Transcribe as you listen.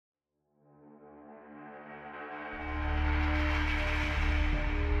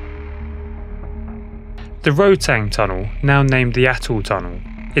The Rohtang Tunnel, now named the Atal Tunnel,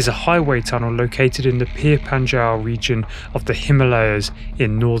 is a highway tunnel located in the Pir Panjal region of the Himalayas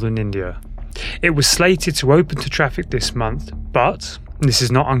in northern India. It was slated to open to traffic this month, but this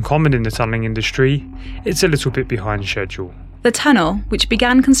is not uncommon in the tunnelling industry. It's a little bit behind schedule. The tunnel, which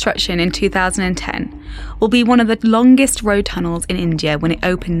began construction in 2010, will be one of the longest road tunnels in India when it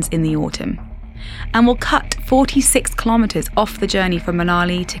opens in the autumn, and will cut 46 kilometres off the journey from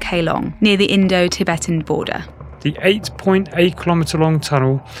Manali to Keylong, near the Indo-Tibetan border. The 8.8 kilometre long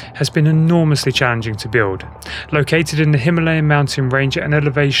tunnel has been enormously challenging to build. Located in the Himalayan mountain range at an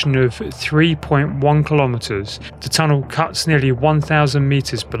elevation of 3.1 kilometres, the tunnel cuts nearly 1,000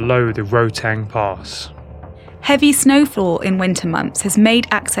 metres below the Rohtang Pass. Heavy snowfall in winter months has made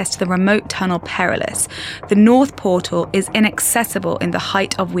access to the remote tunnel perilous. The North Portal is inaccessible in the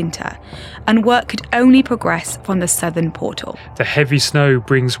height of winter, and work could only progress from the Southern Portal. The heavy snow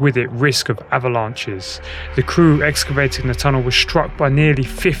brings with it risk of avalanches. The crew excavating the tunnel was struck by nearly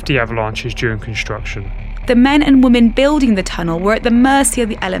 50 avalanches during construction. The men and women building the tunnel were at the mercy of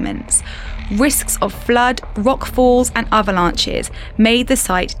the elements. Risks of flood, rock falls and avalanches made the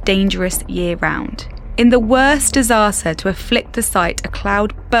site dangerous year-round. In the worst disaster to afflict the site, a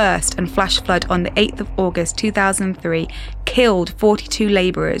cloud burst and flash flood on the 8th of August 2003 killed 42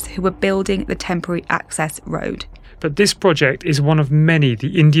 labourers who were building the temporary access road. But this project is one of many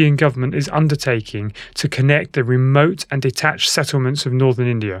the Indian government is undertaking to connect the remote and detached settlements of northern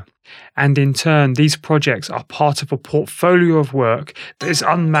India. And in turn, these projects are part of a portfolio of work that is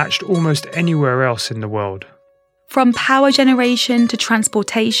unmatched almost anywhere else in the world. From power generation to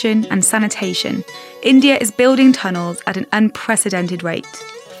transportation and sanitation, India is building tunnels at an unprecedented rate.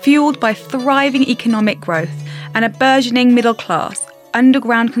 Fueled by thriving economic growth and a burgeoning middle class,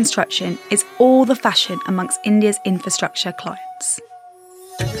 underground construction is all the fashion amongst India's infrastructure clients.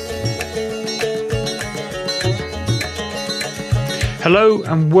 Hello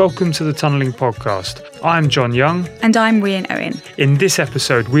and welcome to the Tunnelling Podcast. I'm John Young. And I'm Rhian Owen. In this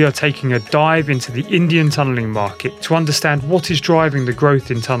episode, we are taking a dive into the Indian tunnelling market to understand what is driving the growth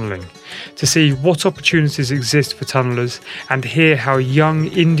in tunnelling, to see what opportunities exist for tunnellers, and hear how young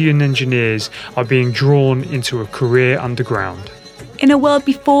Indian engineers are being drawn into a career underground. In a world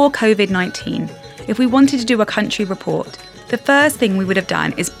before COVID-19, if we wanted to do a country report, the first thing we would have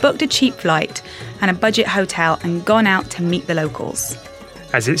done is booked a cheap flight and a budget hotel and gone out to meet the locals.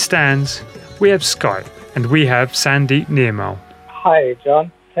 As it stands, we have Skype and we have Sandeep Nirmal. Hi,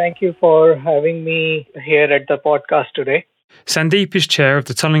 John. Thank you for having me here at the podcast today. Sandeep is chair of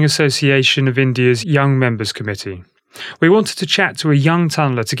the Tunnelling Association of India's Young Members Committee. We wanted to chat to a young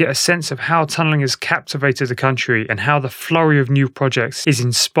tunneller to get a sense of how tunnelling has captivated the country and how the flurry of new projects is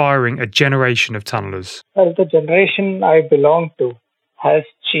inspiring a generation of tunnellers. Well, the generation I belong to has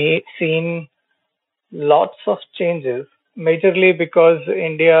seen lots of changes, majorly because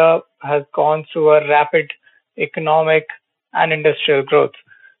India has gone through a rapid economic and industrial growth.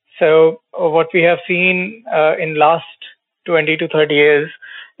 So what we have seen in last 20 to 30 years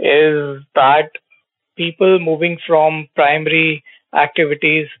is that people moving from primary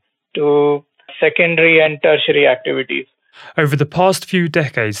activities to secondary and tertiary activities. Over the past few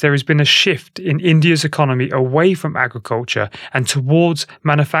decades, there has been a shift in India's economy away from agriculture and towards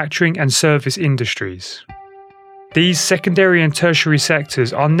manufacturing and service industries. These secondary and tertiary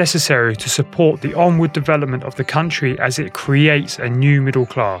sectors are necessary to support the onward development of the country as it creates a new middle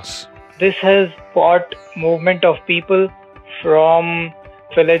class. This has brought movement of people from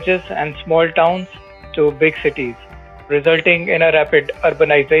villages and small towns to big cities, resulting in a rapid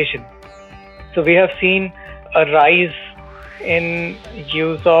urbanization. So we have seen a rise in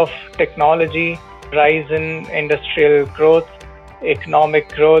use of technology, rise in industrial growth, economic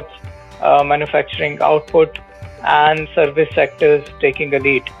growth, manufacturing output, and service sectors taking a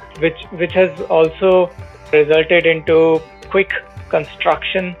lead, which has also resulted into quick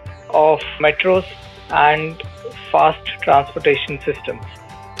construction of metros and fast transportation systems.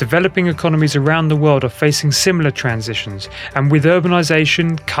 Developing economies around the world are facing similar transitions, and with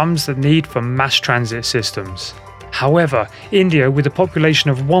urbanisation comes the need for mass transit systems. However, India, with a population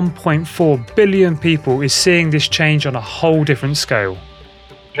of 1.4 billion people, is seeing this change on a whole different scale.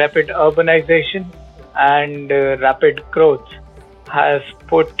 Rapid urbanization and rapid growth has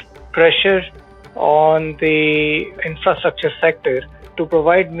put pressure on the infrastructure sector to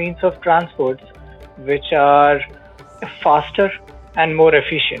provide means of transport which are faster and more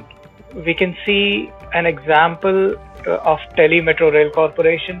efficient. We can see an example of Delhi Metro Rail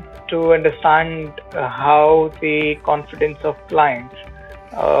Corporation to understand how the confidence of clients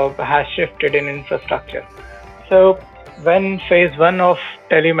has shifted in infrastructure. So when phase 1 of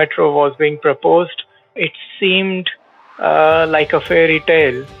Delhi Metro was being proposed It seemed like a fairy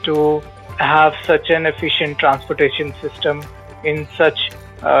tale to have such an efficient transportation system in such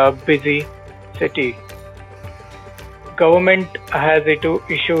a busy city. Government has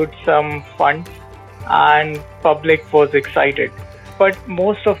issued some funds and public was excited. But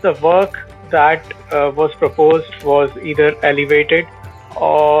most of the work that was proposed was either elevated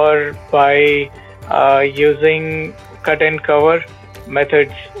or by using cut and cover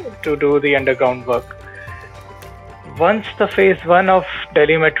methods to do the underground work. Once the phase 1 of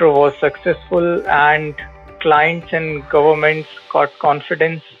Delhi Metro was successful and clients and governments got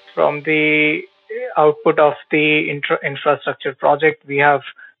confidence from the output of the infrastructure project we have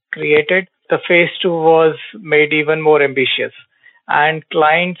created, the phase 2 was made even more ambitious and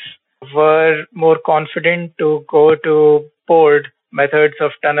clients were more confident to go to poured methods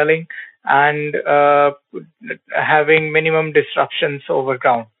of tunneling and having minimum disruptions over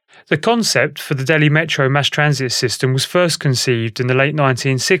ground. The concept for the Delhi Metro mass transit system was first conceived in the late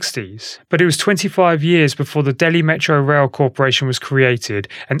 1960s, but it was 25 years before the Delhi Metro Rail Corporation was created,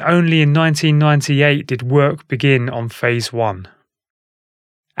 and only in 1998 did work begin on Phase 1.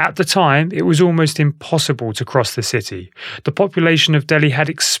 At the time, it was almost impossible to cross the city. The population of Delhi had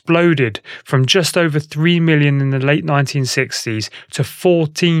exploded from just over 3 million in the late 1960s to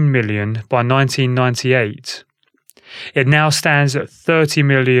 14 million by 1998. It now stands at 30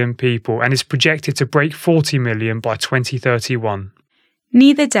 million people and is projected to break 40 million by 2031.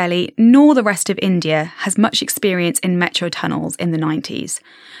 Neither Delhi nor the rest of India has much experience in metro tunnels in the 90s,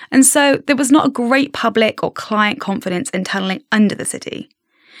 and so there was not a great public or client confidence in tunnelling under the city.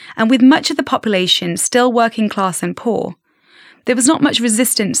 And with much of the population still working class and poor, there was not much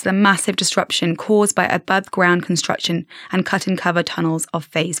resistance to the massive disruption caused by above-ground construction and cut-and-cover tunnels of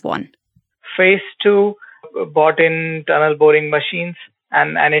Phase 1. Phase 2 brought in tunnel boring machines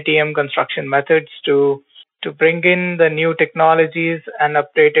and NATM construction methods to bring in the new technologies and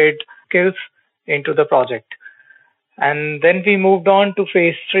updated skills into the project. And then we moved on to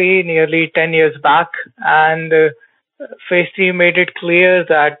Phase 3 nearly 10 years back, and Phase 3 made it clear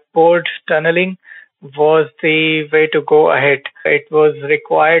that poured tunneling was the way to go ahead. It was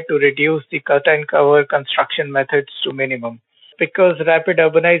required to reduce the cut and cover construction methods to minimum, because rapid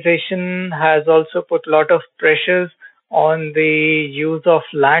urbanization has also put a lot of pressures on the use of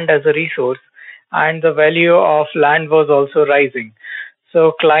land as a resource, and the value of land was also rising.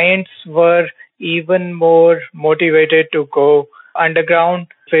 So clients were even more motivated to go underground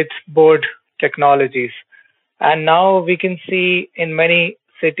with bored technologies. And now we can see in many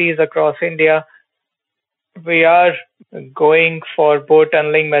cities across India, we are going for bored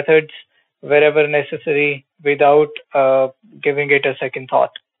tunneling methods wherever necessary without giving it a second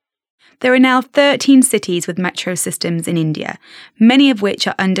thought. There are now 13 cities with metro systems in India, many of which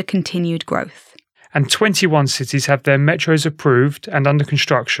are under continued growth. And 21 cities have their metros approved and under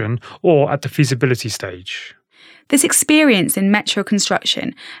construction or at the feasibility stage. This experience in metro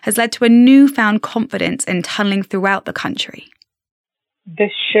construction has led to a newfound confidence in tunnelling throughout the country.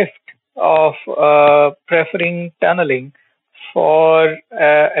 This shift of preferring tunneling for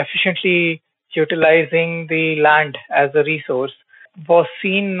efficiently utilizing the land as a resource was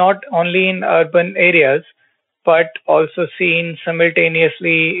seen not only in urban areas, but also seen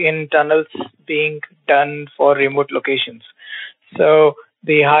simultaneously in tunnels being done for remote locations. So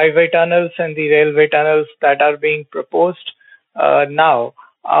the highway tunnels and the railway tunnels that are being proposed now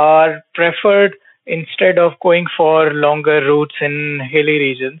are preferred instead of going for longer routes in hilly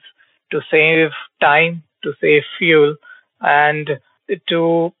regions to save time, to save fuel, and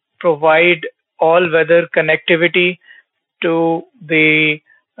to provide all-weather connectivity to the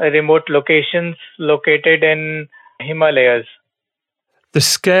remote locations located in Himalayas. The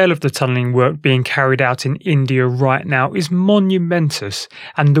scale of the tunnelling work being carried out in India right now is monumentous,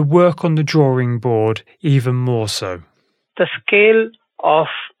 and the work on the drawing board even more so. The scale of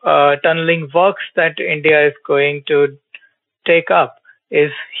tunnelling works that India is going to take up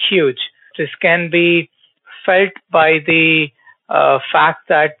is huge. This can be felt by the fact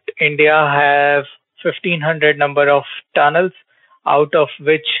that India have 1,500 number of tunnels, out of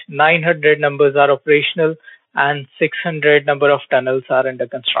which 900 numbers are operational and 600 number of tunnels are under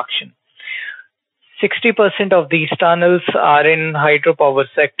construction. 60% of these tunnels are in hydropower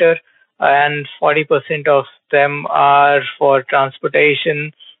sector and 40% of them are for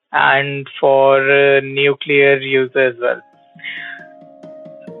transportation and for nuclear use as well.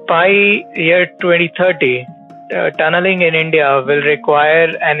 By year 2030, tunneling in India will require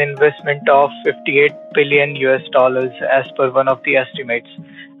an investment of $58 billion as per one of the estimates,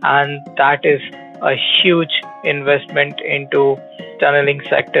 and that is a huge investment into tunneling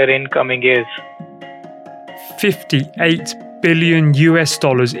sector in coming years. $58 billion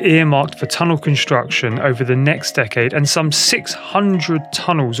earmarked for tunnel construction over the next decade, and some 600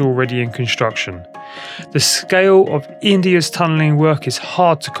 tunnels already in construction. The scale of India's tunnelling work is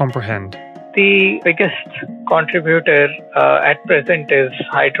hard to comprehend. The biggest contributor at present is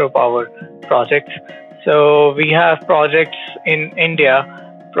hydropower projects. So we have projects in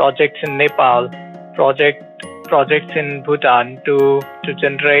India, projects in Nepal, projects in Bhutan to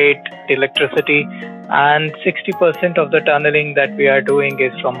generate electricity, and 60% of the tunneling that we are doing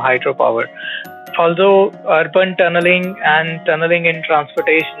is from hydropower. Although urban tunneling and tunneling in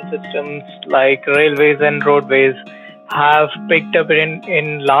transportation systems like railways and roadways have picked up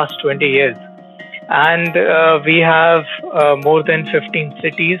in last 20 years, and we have more than 15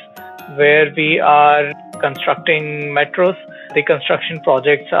 cities where we are constructing metros. The construction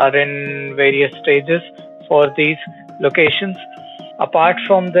projects are in various stages for these locations. Apart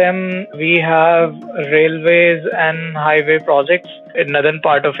from them, we have railways and highway projects in northern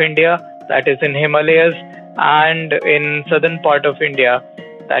part of India, that is in Himalayas, and in southern part of India,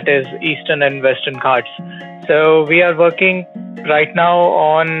 that is eastern and western Ghats. So we are working right now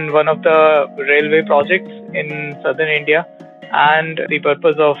on one of the railway projects in southern India, and the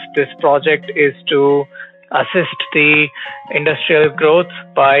purpose of this project is to assist the industrial growth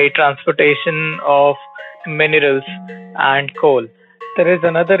by transportation of minerals and coal. There is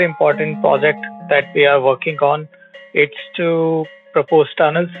another important project that we are working on. It's to propose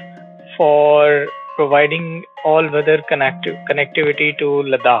tunnels for providing all-weather connectivity to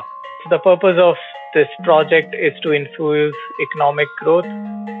Ladakh. The purpose of this project is to infuse economic growth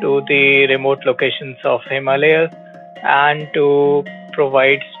to the remote locations of Himalayas and to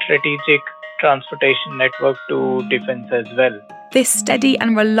provide strategic transportation network to defense as well. This steady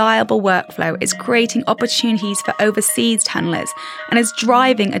and reliable workflow is creating opportunities for overseas tunnellers and is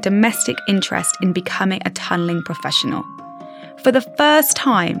driving a domestic interest in becoming a tunnelling professional. For the first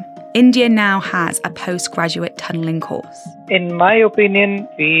time, India now has a postgraduate tunnelling course. In my opinion,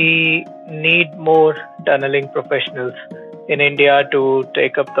 we need more tunnelling professionals in India to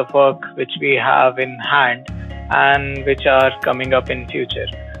take up the work which we have in hand and which are coming up in future.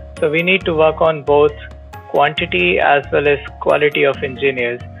 So we need to work on both quantity as well as quality of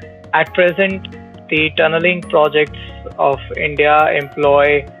engineers. At present, the tunneling projects of India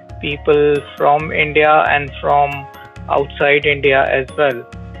employ people from India and from outside India as well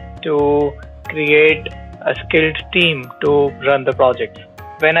to create a skilled team to run the projects.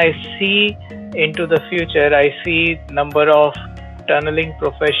 When I see into the future, I see number of tunneling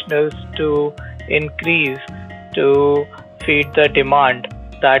professionals to increase to feed the demand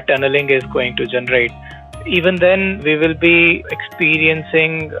that tunneling is going to generate. Even then, we will be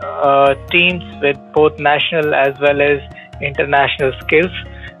experiencing teams with both national as well as international skills.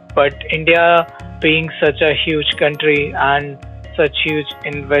 But India being such a huge country and such huge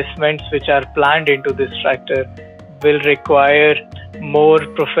investments which are planned into this sector will require more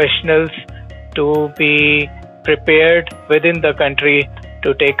professionals to be prepared within the country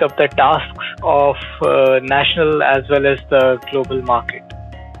to take up the tasks of national as well as the global market.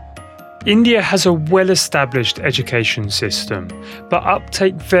 India has a well-established education system, but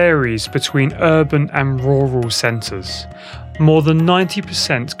uptake varies between urban and rural centres. More than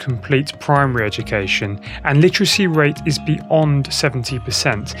 90% complete primary education, and literacy rate is beyond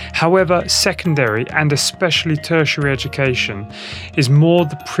 70%. However, secondary and especially tertiary education is more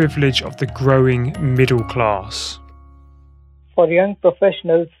the privilege of the growing middle class. For young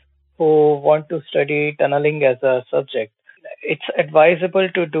professionals who want to study tunneling as a subject, it's advisable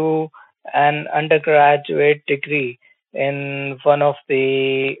to do an undergraduate degree in one of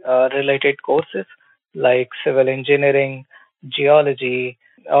the related courses like civil engineering, geology,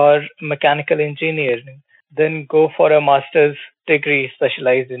 or mechanical engineering, then go for a master's degree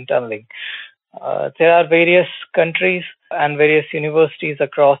specialized in tunneling. There are various countries and various universities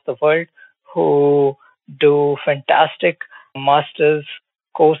across the world who do fantastic master's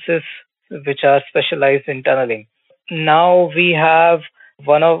courses which are specialized in tunneling. Now we have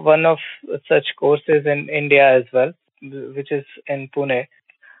one of such courses in India as well, which is in Pune.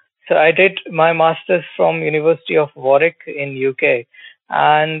 So I did my master's from University of Warwick in UK,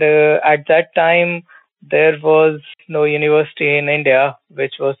 and at that time there was no university in India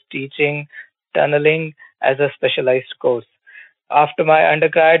which was teaching tunneling as a specialized course. After my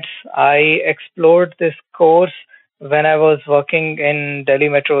undergrads, I explored this course when I was working in Delhi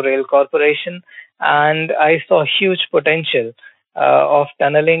Metro Rail Corporation, and I saw huge potential of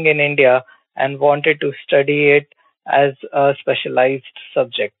tunneling in India and wanted to study it as a specialized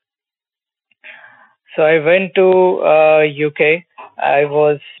subject. So I went to UK I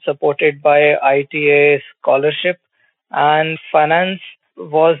was supported by ITA scholarship, and finance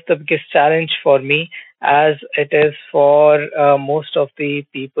was the biggest challenge for me, as it is for most of the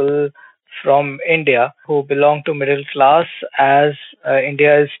people from India who belong to middle class, as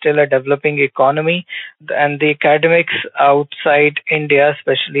India is still a developing economy, and the academics outside India,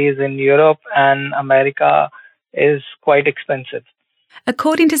 especially is in Europe and America, is quite expensive.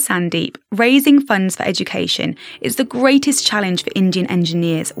 According to Sandeep, raising funds for education is the greatest challenge for Indian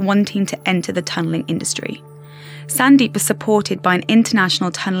engineers wanting to enter the tunnelling industry. Sandeep was supported by an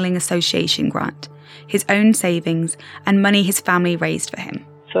International Tunnelling Association grant, his own savings, and money his family raised for him.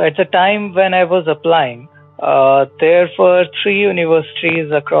 So at the time when I was applying, there were 3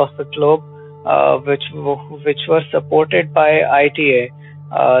 universities across the globe which were supported by ITA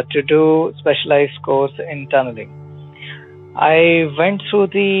to do specialized course in tunneling. I went through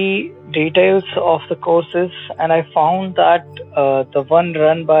the details of the courses, and I found that the one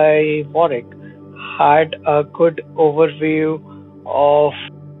run by Warwick had a good overview of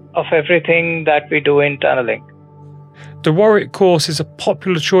everything that we do in tunneling. The Warwick course is a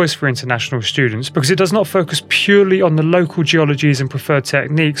popular choice for international students because it does not focus purely on the local geologies and preferred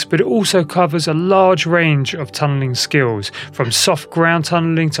techniques, but it also covers a large range of tunnelling skills, from soft ground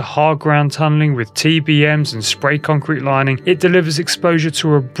tunnelling to hard ground tunnelling with TBMs and spray concrete lining. It delivers exposure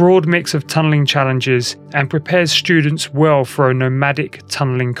to a broad mix of tunnelling challenges and prepares students well for a nomadic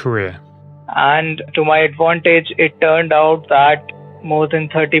tunnelling career. And to my advantage, it turned out that more than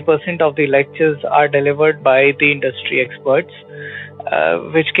 30% of the lectures are delivered by the industry experts,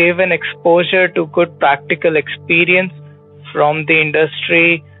 which gave an exposure to good practical experience from the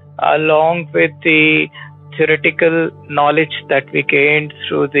industry, along with the theoretical knowledge that we gained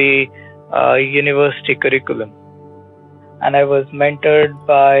through the university curriculum. And I was mentored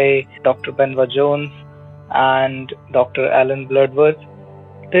by Dr. Benwa Jones and Dr. Alan Bloodworth.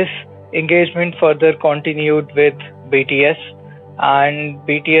 This engagement further continued with BTS, and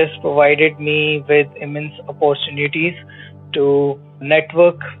BTS provided me with immense opportunities to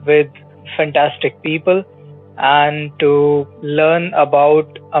network with fantastic people and to learn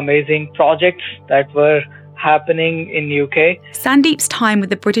about amazing projects that were happening in UK. Sandeep's time with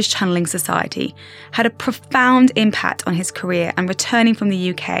the British Tunnelling Society had a profound impact on his career, and returning from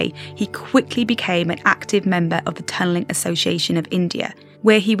the UK, he quickly became an active member of the Tunnelling Association of India,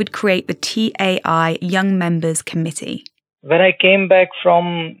 where he would create the TAI Young Members Committee. When I came back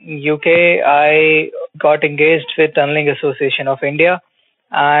from UK, I got engaged with Tunnelling Association of India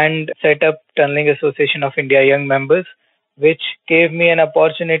and set up Tunnelling Association of India Young Members, which gave me an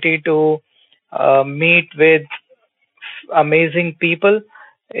opportunity to meet with amazing people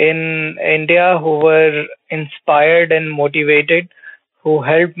in India who were inspired and motivated, who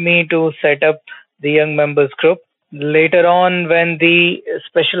helped me to set up the Young Members Group. Later on, when the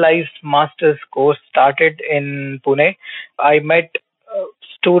specialized master's course started in Pune, I met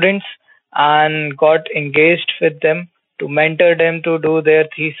students and got engaged with them to mentor them to do their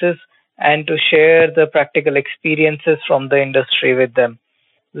thesis and to share the practical experiences from the industry with them.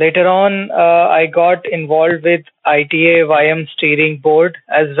 Later on, I got involved with ITA YM steering board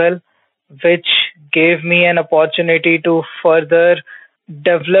as well, which gave me an opportunity to further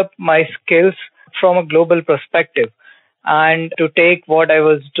develop my skills from a global perspective and to take what I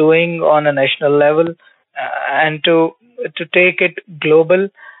was doing on a national level and to take it global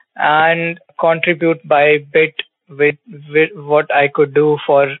and contribute by bit with what I could do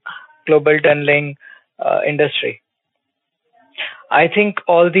for global tunneling industry. I think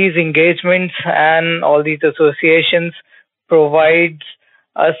all these engagements and all these associations provides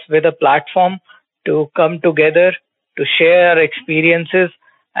us with a platform to come together, to share our experiences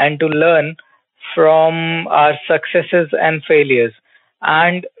and to learn from our successes and failures.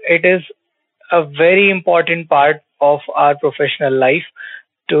 And it is a very important part of our professional life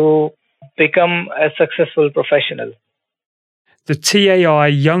to become a successful professional. The TAI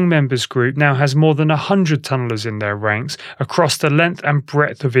Young Members Group now has more than 100 tunnellers in their ranks across the length and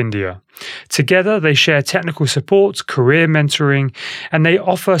breadth of India. Together, they share technical support, career mentoring, and they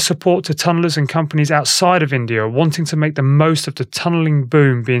offer support to tunnellers and companies outside of India wanting to make the most of the tunnelling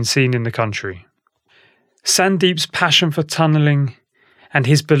boom being seen in the country. Sandeep's passion for tunnelling and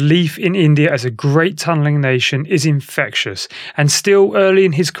his belief in India as a great tunnelling nation is infectious, and still early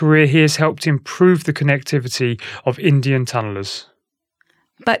in his career he has helped improve the connectivity of Indian tunnellers.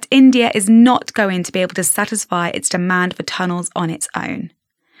 But India is not going to be able to satisfy its demand for tunnels on its own.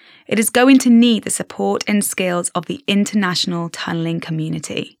 It is going to need the support and skills of the international tunnelling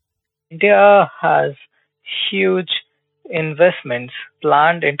community. India has huge investments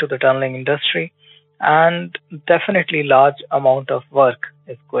planned into the tunnelling industry, and definitely large amount of work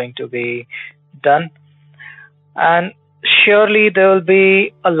is going to be done. And surely there will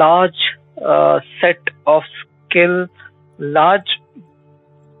be a large set of large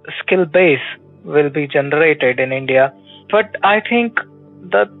skill base will be generated in India. But I think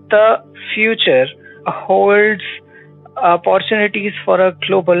that the future holds opportunities for a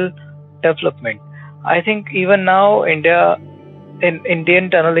global development. I think even now Indian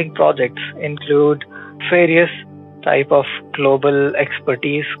tunneling projects include various type of global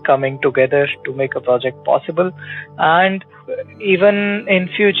expertise coming together to make a project possible, and even in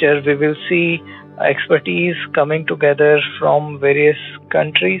future we will see expertise coming together from various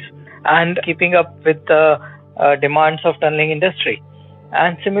countries and keeping up with the demands of tunneling industry.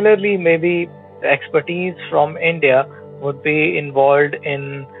 And similarly, maybe expertise from India would be involved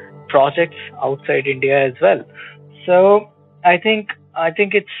in projects outside India as well. So I think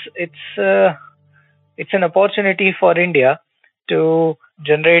it's an opportunity for India to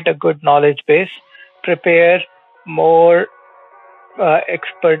generate a good knowledge base, prepare more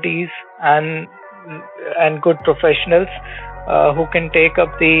expertise and good professionals who can take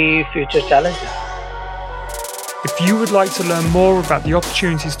up the future challenges. If you would like to learn more about the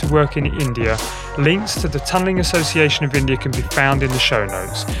opportunities to work in India, links to the Tunnelling Association of India can be found in the show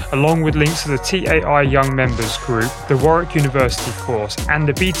notes, along with links to the TAI Young Members Group, the Warwick University course, and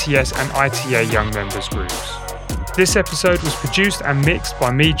the BTS and ITA Young Members Groups. This episode was produced and mixed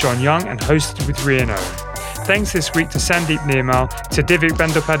by me, John Young, and hosted with Rian Owen. Thanks this week to Sandeep Nirmal, to Divik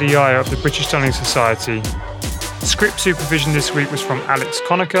Bandyopadhyay of the British Tunneling Society. Script supervision this week was from Alex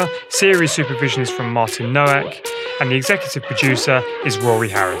Conacher, series supervision is from Martin Nowak, and the executive producer is Rory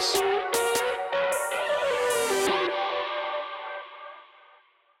Harris.